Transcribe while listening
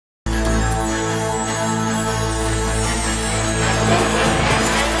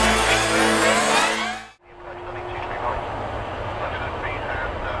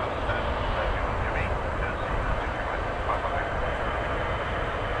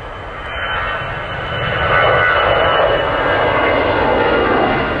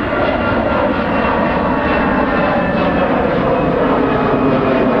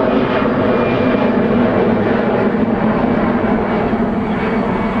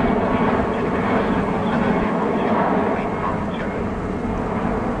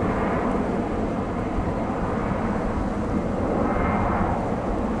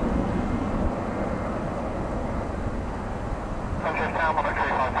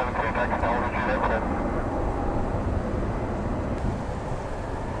Position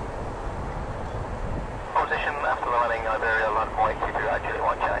after landing Iberia runway 23 right, Julie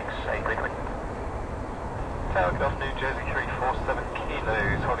 1 Janix, A320. Tower, good afternoon, Jersey 347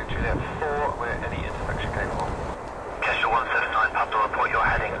 kilos, holding Juliet 4, we're any intersection capable. Kesha 179, Pablo, report you're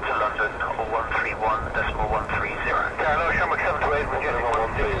heading to London, or 131.130. Carlo, Shamrock 7 to 8, Virginia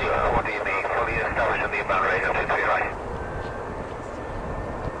 160, what do you need? Fully established in the inbound range of 23 right.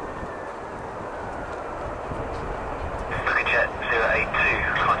 Jet 082,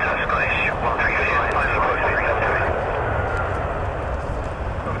 contact Scottish 135,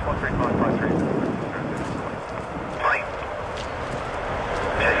 approximately 13553. Right.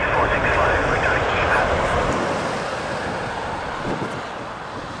 Jet 465, returning keypad.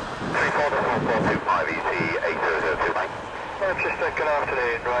 34.425 EC-GQK. Manchester, good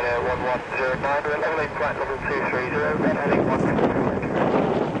afternoon, Ryanair 1109, we're leveling flight level 230, then heading 1.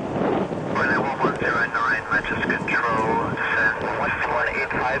 Ryanair 1109, Manchester Control, descend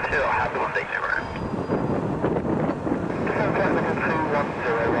 11850, happy 180. Descend flight level 210,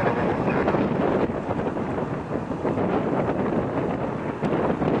 running 112.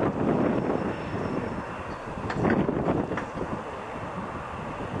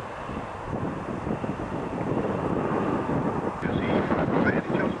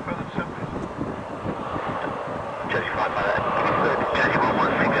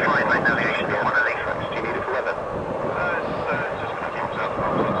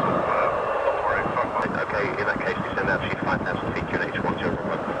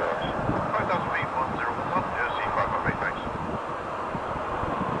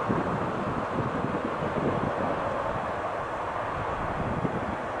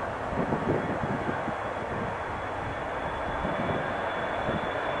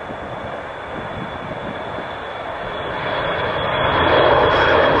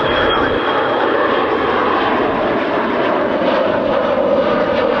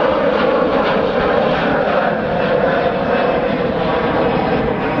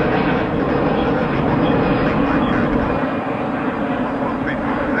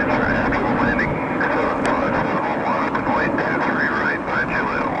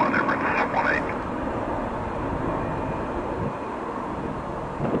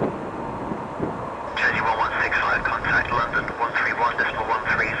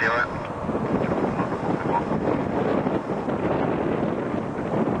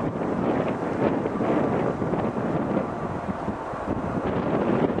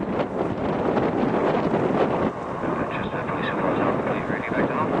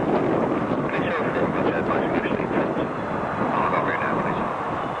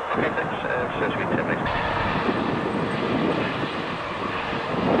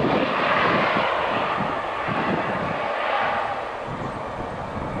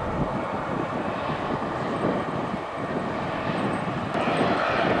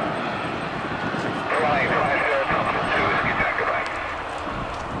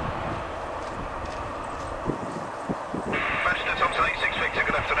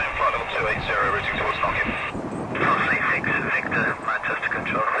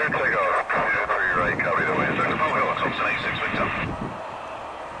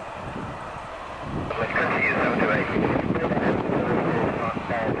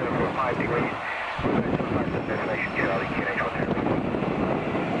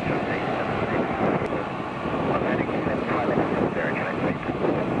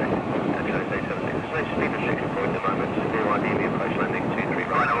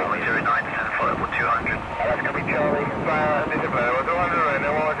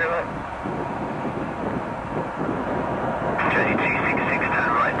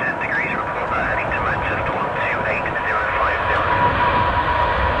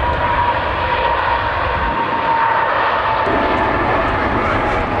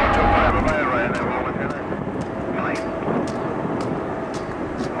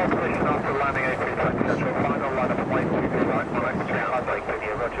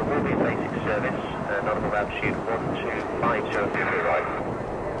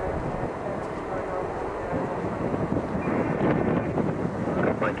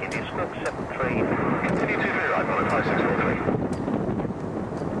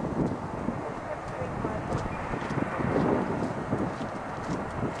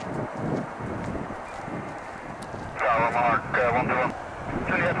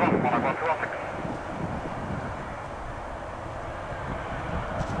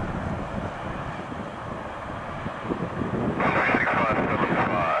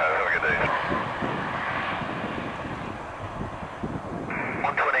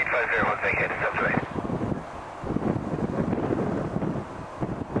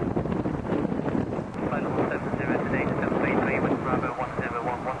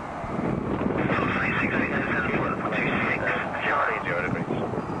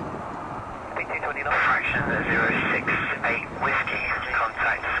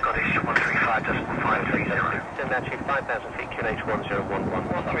 Apache 5000 feet, QNH 1011.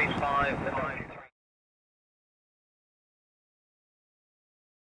 135.